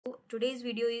today's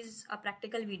video is a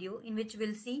practical video in which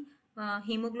we'll see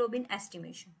hemoglobin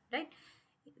estimation, right?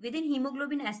 Within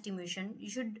hemoglobin estimation, you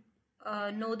should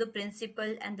know the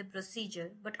principle and the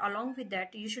procedure, but along with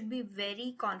that, you should be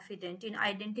very confident in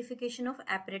identification of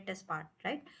apparatus part,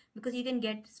 right? Because you can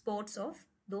get spots of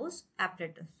those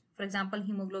apparatus. For example,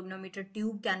 hemoglobinometer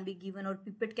tube can be given or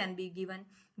pipette can be given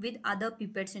with other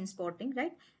pipettes in spotting,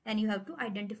 right? And you have to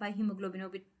identify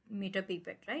hemoglobinometer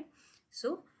pipette, right?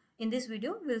 So in this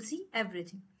video, we'll see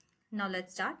everything. Now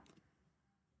let's start.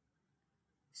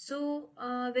 So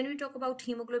when we talk about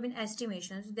hemoglobin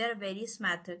estimations, there are various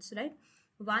methods, right?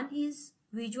 One is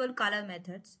visual color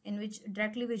methods, in which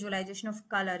directly visualization of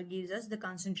color gives us the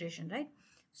concentration, right?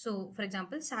 So for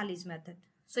example, Sally's method.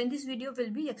 So in this video, we'll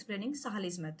be explaining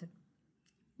Sally's method.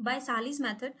 By Sally's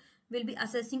method, we'll be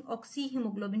assessing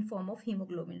oxyhemoglobin form of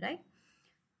hemoglobin, right?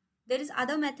 There is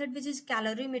other method which is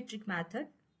calorimetric method.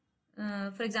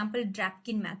 For example,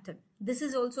 Drapkin method. This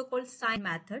is also called sign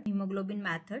method, hemoglobin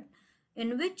method,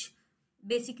 in which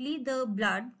basically the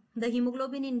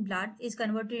hemoglobin in blood is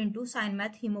converted into sign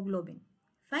meth hemoglobin.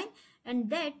 Fine. And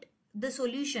that the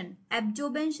solution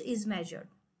absorbance is measured,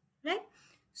 right?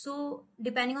 So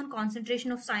depending on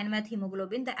concentration of sign meth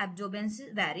hemoglobin, the absorbance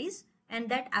varies, and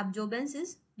that absorbance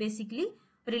is basically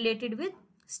related with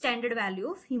standard value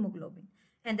of hemoglobin.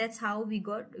 And that's how we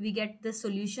get the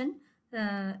solution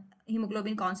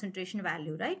hemoglobin concentration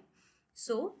value, right?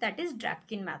 So that is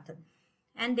Drapkin method.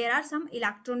 And there are some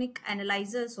electronic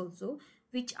analyzers also,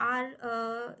 which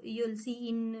are you'll see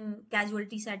in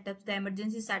casualty setups, the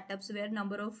emergency setups, where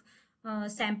number of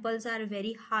samples are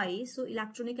very high. So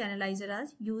electronic analyzer are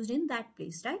used in that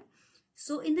place, right?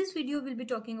 So in this video, we'll be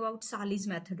talking about Sally's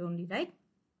method only, right?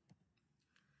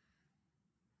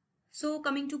 So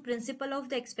coming to principle of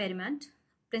the experiment,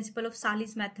 principle of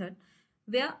Sally's method,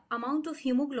 where amount of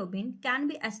hemoglobin can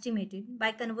be estimated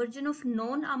by conversion of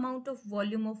known amount of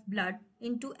volume of blood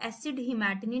into acid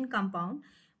hematinin compound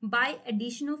by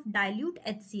addition of dilute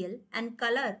HCl and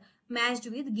color matched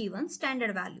with given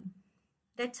standard value.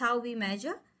 That's how we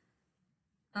measure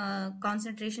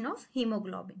concentration of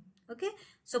hemoglobin. Okay,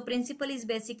 so principle is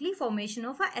basically formation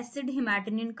of a acid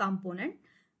hematinin component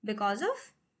because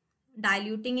of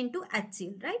diluting into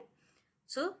HCl, right?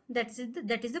 So that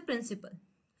is the principle.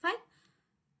 Fine.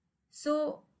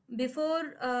 So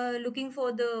before looking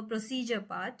for the procedure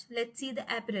part, let's see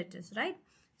the apparatus, right?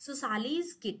 So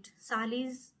Sally's kit,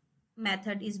 Sally's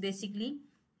method is basically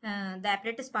the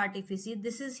apparatus part. If you see,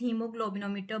 this is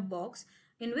hemoglobinometer box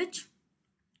in which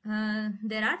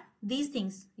there are these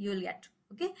things you will get.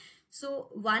 Okay, so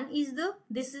one is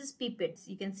this is pipettes.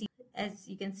 You can see, as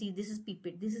you can see, this is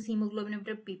pipette. This is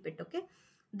hemoglobinometer pipette. Okay,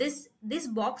 this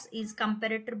box is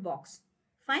comparator box.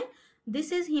 Fine.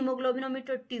 This is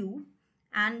hemoglobinometer tube,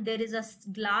 and there is a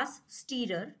glass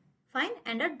stirrer, fine,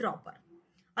 and a dropper.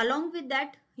 Along with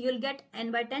that, you will get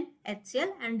N/10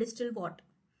 HCl and distilled water.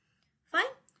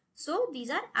 Fine. So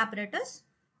these are apparatus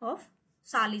of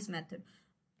Sally's method.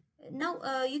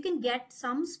 Now you can get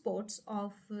some spots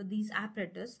of these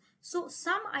apparatus. So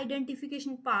some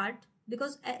identification part,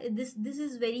 because this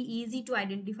is very easy to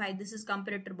identify. This is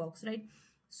comparator box, right?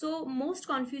 So most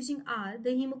confusing are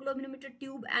the hemoglobinometer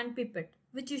tube and pipette,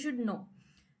 which you should know.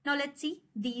 Now let's see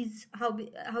these, how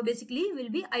basically we'll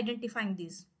be identifying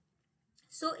these.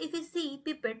 So if you see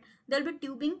pipette, there will be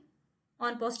tubing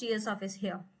on posterior surface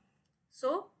here.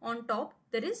 So on top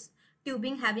there is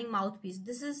tubing having mouthpiece.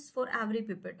 This is for every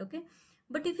pipette, okay?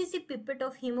 But if you see pipette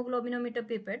of hemoglobinometer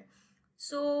pipette,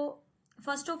 so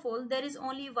first of all, there is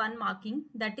only one marking,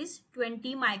 that is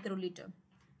 20 microliter.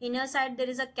 Inner side there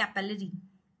is a capillary.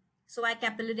 So our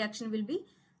capillary reaction will be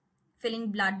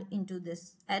filling blood into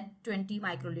this at 20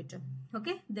 microliter.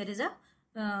 Okay, there is a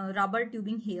rubber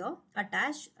tubing here,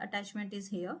 attachment is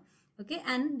here. Okay,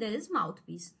 and there is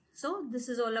mouthpiece. So this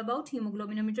is all about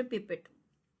hemoglobinometer pipette.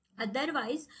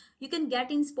 Otherwise, you can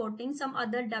get in spotting some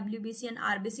other WBC and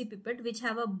RBC pipette which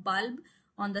have a bulb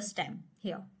on the stem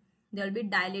here. There will be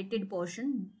dilated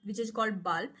portion which is called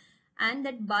bulb, and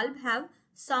that bulb have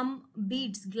some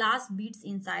beads, glass beads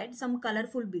inside, some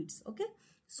colorful beads. Okay,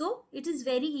 so it is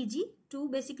very easy to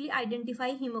basically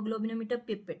identify hemoglobinometer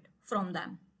pipette from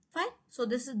them. Fine. So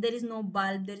there is no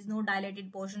bulb, there is no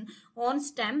dilated portion on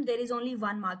stem. There is only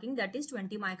one marking, that is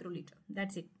 20 microliter.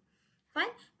 That's it. Fine.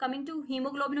 Coming to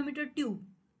hemoglobinometer tube,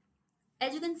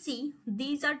 as you can see,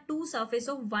 these are two surface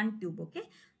of one tube. Okay,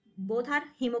 both are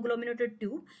hemoglobinometer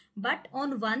tube, but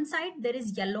on one side there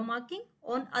is yellow marking,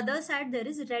 on other side there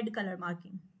is red color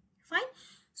marking. Fine.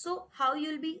 So how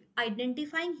you will be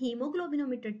identifying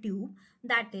hemoglobinometer tube,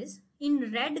 that is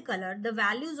in red color the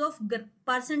values of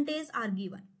percentage are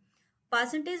given.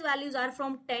 percentage values are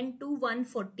from 10 to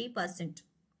 140%.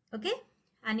 Okay,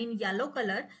 and in yellow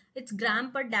color it's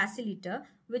gram per deciliter,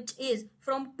 which is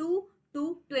from 2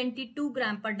 to 22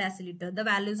 gram per deciliter. The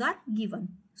values are given.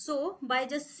 So by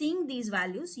just seeing these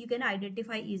values, you can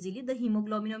identify easily the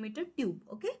hemoglobinometer tube.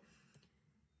 Okay,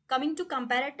 coming to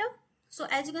comparator. So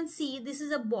as you can see, this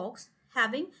is a box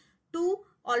having two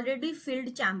already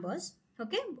filled chambers,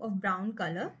 okay, of brown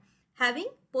color, having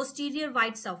posterior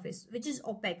white surface which is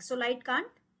opaque, so light can't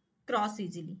cross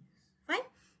easily. Fine.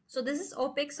 So this is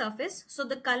opaque surface, so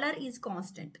the color is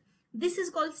constant. This is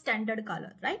called standard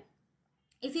color, right?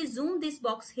 If you zoom this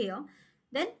box here,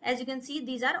 then as you can see,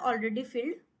 these are already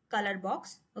filled color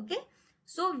box. Okay,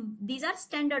 so these are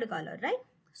standard color, right?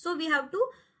 So we have to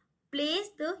place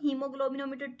the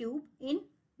hemoglobinometer tube in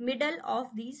middle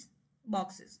of these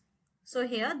boxes. So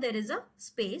here there is a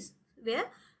space where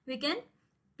we can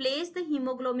place the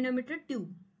hemoglobinometer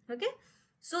tube. Okay,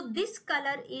 so this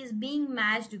color is being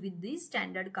matched with the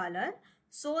standard color,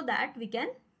 so that we can,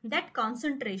 that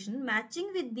concentration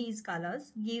matching with these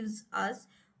colors gives us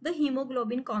the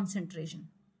hemoglobin concentration.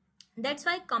 That's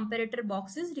why comparator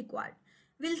box is required.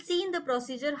 We'll see in the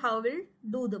procedure how we'll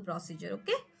do the procedure.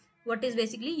 Okay, what is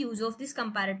basically use of this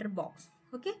comparator box.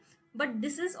 Okay, but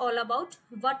this is all about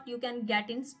what you can get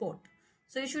in sport,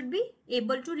 so you should be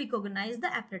able to recognize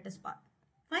the apparatus part.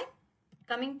 Fine.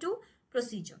 Coming to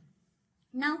procedure.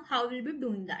 Now how will we be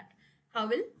doing that? How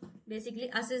will basically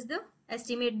assess the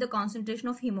estimate the concentration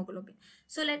of hemoglobin?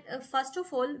 So first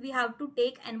of all we have to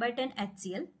take N by 10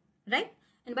 HCl, right?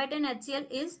 N by 10 HCl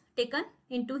is taken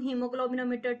into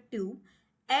hemoglobinometer tube.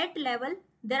 At level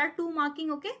there are two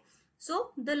marking. Okay,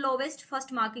 so the lowest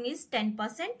first marking is 10%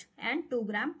 and 2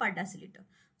 gram per deciliter.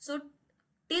 So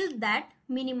till that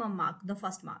minimum mark, the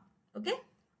first mark. Okay,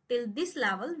 till this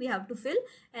level we have to fill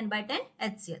N by 10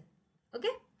 HCl. Okay,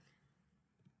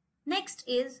 next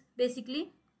is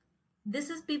basically this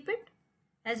is pipette,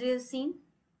 as we have seen.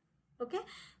 Okay,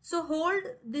 so hold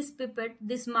this pipette,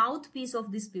 this mouthpiece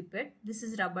of this pipette, this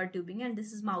is rubber tubing and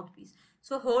this is mouthpiece.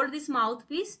 So hold this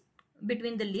mouthpiece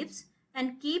between the lips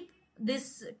and keep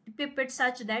this pipette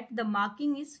such that the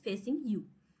marking is facing you.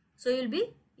 So you'll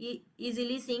be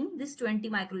easily seeing this 20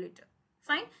 microliter.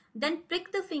 Fine. Then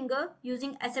prick the finger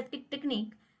using aseptic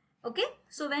technique. Okay,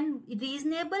 so when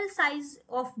reasonable size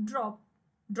of drop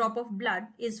of blood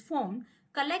is formed,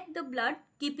 collect the blood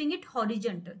keeping it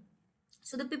horizontal.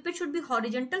 So the pipette should be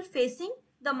horizontal facing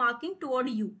the marking toward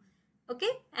you. Okay,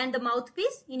 and the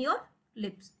mouthpiece in your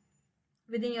lips,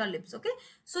 within your lips. Okay,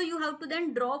 so you have to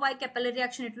then draw by capillary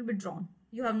action, it will be drawn.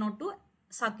 You have not to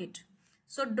suck it.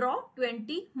 So draw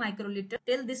 20 microliter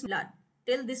till this blood,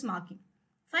 till this marking.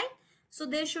 Fine. So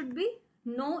there should be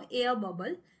no air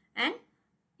bubble and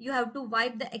you have to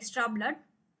wipe the extra blood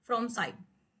from side.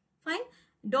 Fine.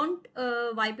 Don't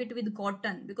wipe it with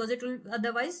cotton, because it will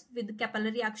otherwise with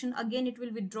capillary action again it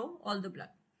will withdraw all the blood.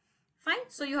 Fine.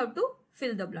 So you have to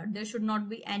fill the blood. There should not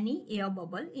be any air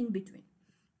bubble in between.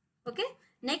 Okay.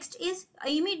 Next is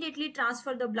immediately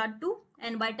transfer the blood to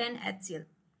N by 10 HCl.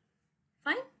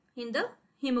 Fine. In the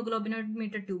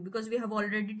hemoglobinometer tube, because we have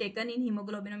already taken in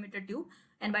hemoglobinometer tube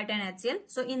N by 10 HCl.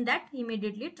 So in that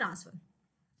immediately transfer.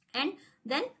 And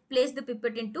then place the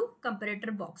pipette into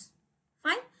comparator box.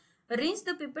 Fine. Rinse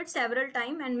the pipette several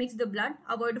times and mix the blood,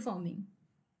 avoid foaming.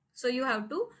 So you have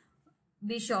to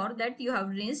be sure that you have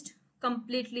rinsed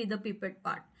completely the pipette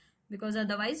part, because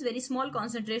otherwise very small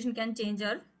concentration can change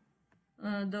our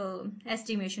the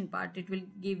estimation part. It will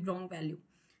give wrong value,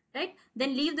 right?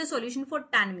 Then leave the solution for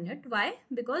 10 minutes. Why?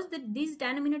 Because these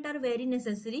 10 minutes are very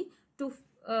necessary to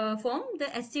form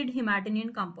the acid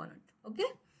hematinian component. Okay.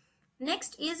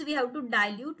 Next is we have to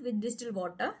dilute with distilled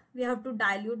water. We have to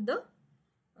dilute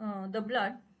the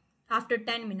blood after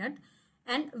 10 minutes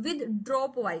and with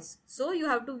drop wise. So you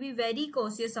have to be very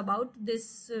cautious about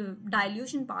this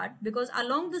dilution part, because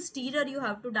along the stirrer you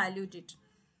have to dilute it.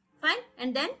 Fine.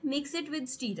 And then mix it with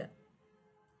stirrer.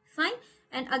 Fine.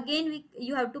 And again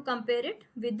you have to compare it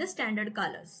with the standard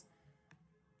colors.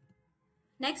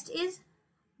 Next is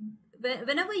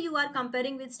whenever you are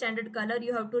comparing with standard color,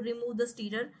 you have to remove the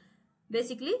stirrer.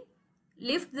 Basically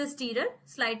lift the stirrer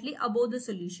slightly above the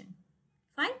solution.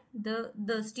 Fine.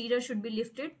 The stirrer should be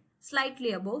lifted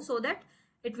slightly above, so that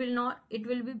it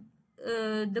will be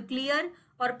the clear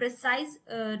or precise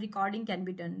recording can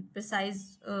be done,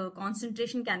 precise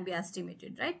concentration can be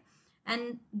estimated, right?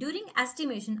 And during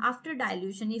estimation after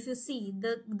dilution, if you see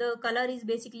the color is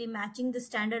basically matching the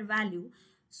standard value,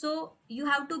 so you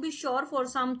have to be sure for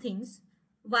some things.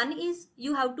 One is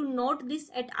you have to note this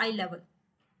at eye level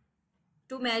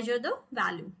to measure the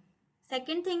value.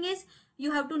 Second thing is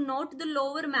you have to note the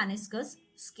lower meniscus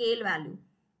scale value.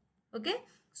 Okay,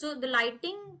 so the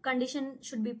lighting condition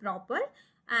should be proper,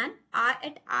 and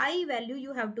at eye value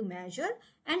you have to measure,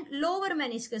 and lower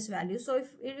meniscus value. So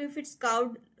if it's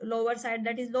curved lower side,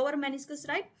 that is lower meniscus,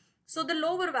 right? So the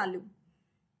lower value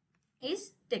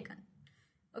is taken.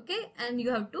 Okay, and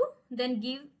you have to then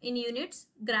give in units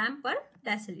gram per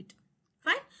deciliter.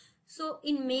 Fine. So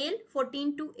in male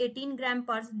 14 to 18 gram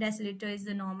per deciliter is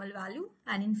the normal value,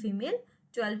 and in female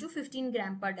 12 to 15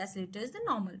 gram per deciliter is the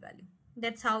normal value.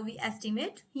 That's how we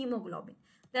estimate hemoglobin.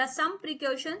 There are some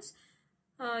precautions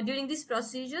during this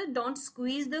procedure. Don't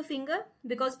squeeze the finger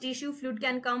because tissue fluid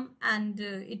can come and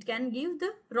it can give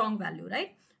the wrong value,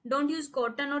 right? Don't use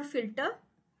cotton or filter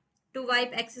to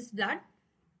wipe excess blood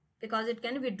because it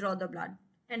can withdraw the blood,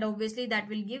 and obviously that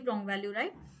will give wrong value,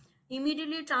 right?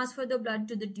 Immediately transfer the blood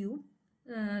to the tube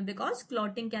because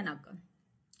clotting can occur.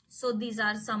 So these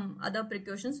are some other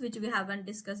precautions which we haven't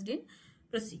discussed in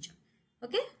procedure.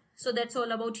 Okay, so that's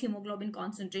all about hemoglobin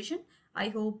concentration. I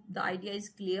hope the idea is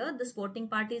clear, the spotting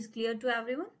part is clear to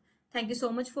everyone. Thank you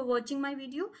so much for watching my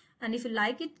video, and if you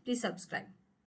like it, please subscribe.